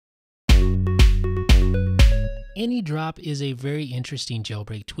AnyDrop is a very interesting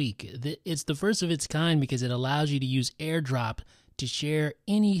jailbreak tweak. It's the first of its kind because it allows you to use AirDrop to share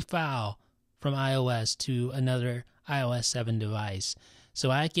any file from iOS to another iOS 7 device. So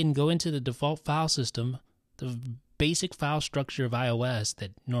I can go into the default file system, the basic file structure of iOS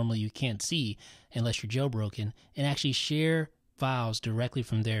that normally you can't see unless you're jailbroken, and actually share files directly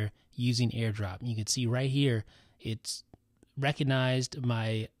from there using AirDrop. You can see right here, it's recognized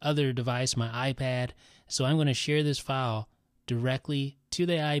my other device, my iPad. So I'm going to share this file directly to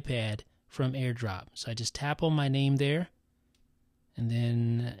the iPad from AirDrop. So I just tap on my name there, and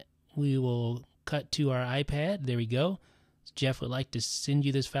then we will cut to our iPad. There we go. Jeff would like to send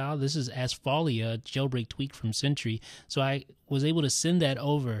you this file. This is Asphalia, jailbreak tweak from Sentry. So I was able to send that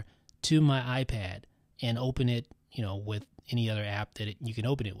over to my iPad and open it, with any other app that you can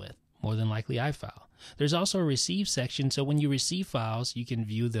open it with, more than likely iFile. There's also a receive section, so when you receive files, you can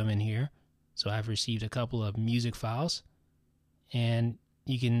view them in here. So I've received a couple of music files, and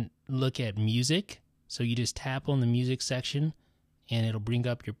you can look at music. So you just tap on the music section, and it'll bring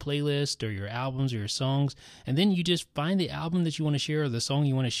up your playlist or your albums or your songs, and then you just find the album that you want to share or the song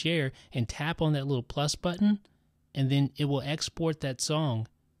you want to share and tap on that little plus button, and then it will export that song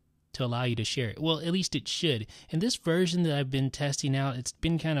to allow you to share it. Well, at least it should. In this version that I've been testing out, it's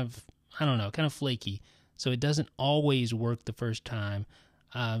been kind of flaky, so it doesn't always work the first time.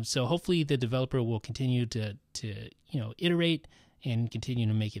 So hopefully the developer will continue to iterate and continue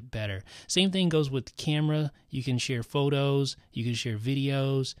to make it better. Same thing goes with camera. You can share photos, you can share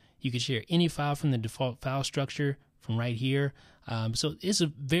videos, you can share any file from the default file structure from right here. So it's a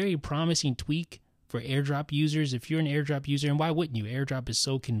very promising tweak for AirDrop users. If you're an AirDrop user, and why wouldn't you? AirDrop is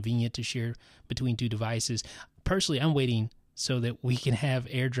so convenient to share between two devices. Personally, I'm waiting so that we can have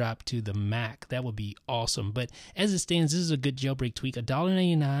AirDrop to the Mac. That would be awesome. But as it stands, this is a good jailbreak tweak.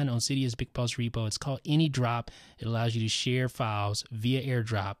 $1.99 on Cydia's BigBoss repo. It's called AnyDrop. It allows you to share files via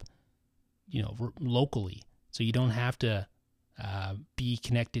AirDrop, locally. So you don't have to be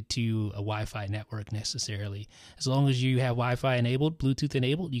connected to a Wi-Fi network necessarily. As long as you have Wi-Fi enabled, Bluetooth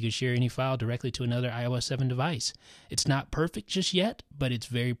enabled, you can share any file directly to another iOS 7 device. It's not perfect just yet, but it's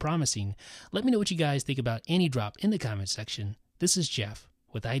very promising. Let me know what you guys think about AnyDrop in the comments section. This is Jeff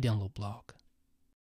with iDownload Blog.